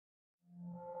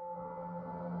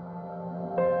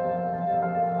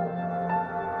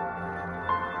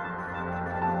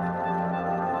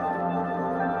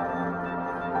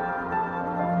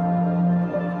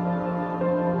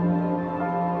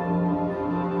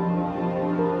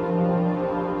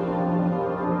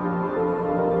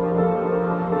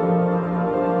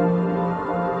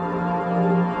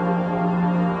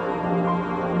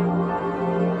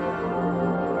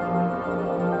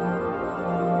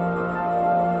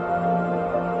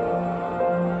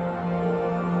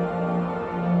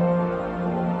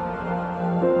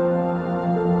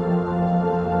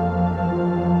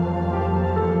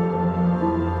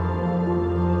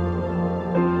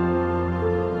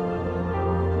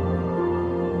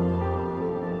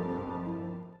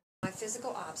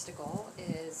physical obstacle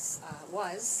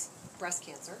was breast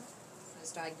cancer. I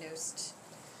was diagnosed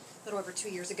a little over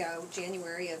 2 years ago,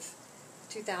 January of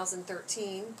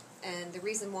 2013, and the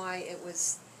reason why it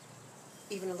was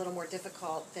even a little more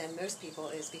difficult than most people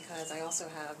is because I also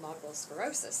have multiple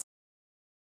sclerosis.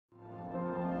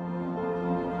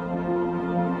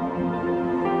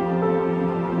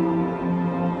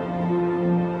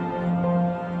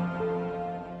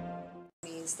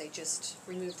 Means they just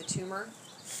removed the tumor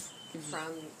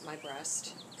from my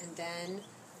breast, and then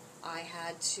I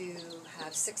had to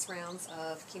have 6 rounds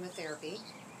of chemotherapy,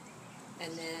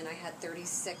 and then I had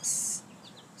 36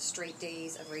 straight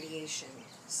days of radiation.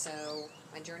 So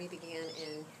my journey began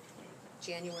in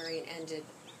January and ended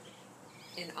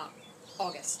in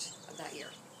August of that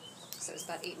year. So it was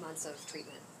about 8 months of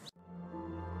treatment.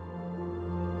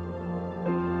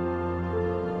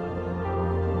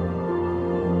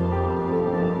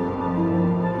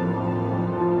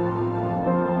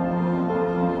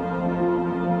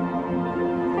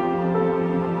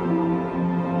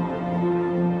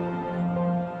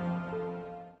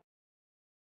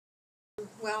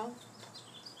 Well,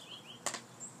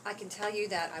 I can tell you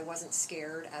that I wasn't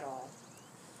scared at all,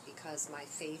 because my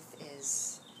faith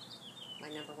is my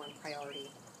 #1 priority,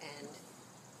 and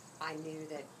I knew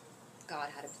that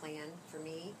God had a plan for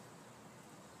me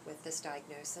with this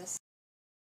diagnosis.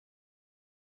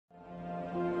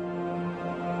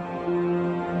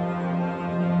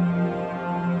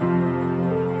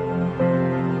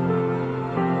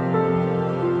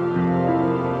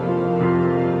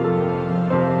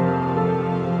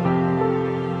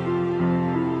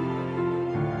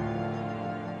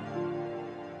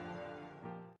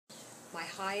 My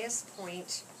highest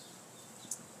point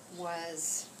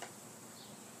was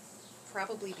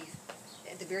probably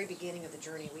at the very beginning of the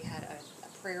journey. We had a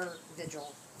prayer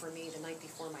vigil for me the night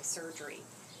before my surgery,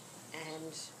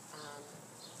 and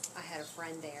I had a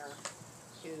friend there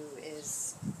who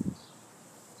is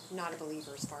not a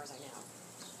believer as far as I know,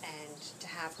 and to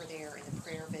have her there in the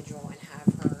prayer vigil and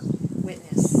have her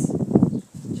witness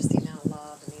just the amount of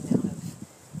love and the amount of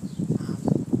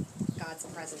God's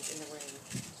presence in the room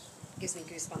gives me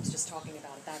goosebumps just talking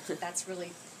about it. That's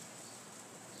really,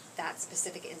 that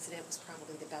specific incident was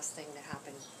probably the best thing that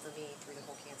happened for me through the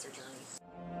whole cancer journey.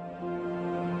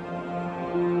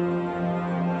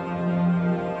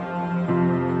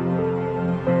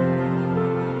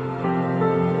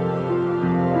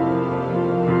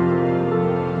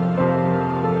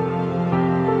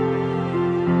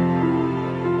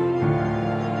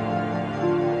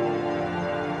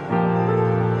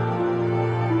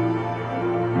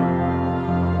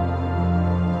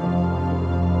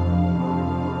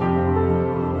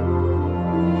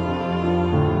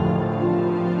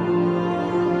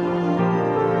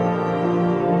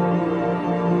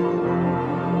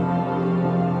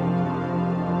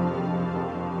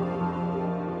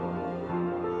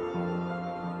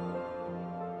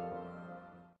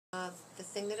 The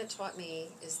thing that it taught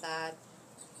me is that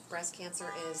breast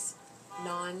cancer is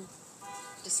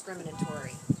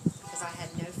non-discriminatory, because I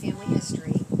had no family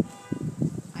history.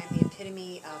 I'm the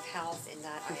epitome of health in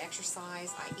that I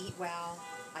exercise, I eat well,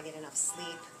 I get enough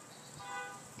sleep,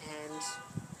 and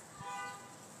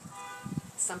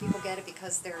some people get it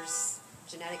because there's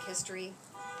genetic history.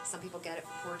 Some people get it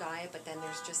for poor diet, but then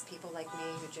there's just people like me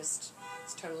who just,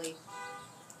 it's totally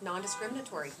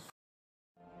non-discriminatory.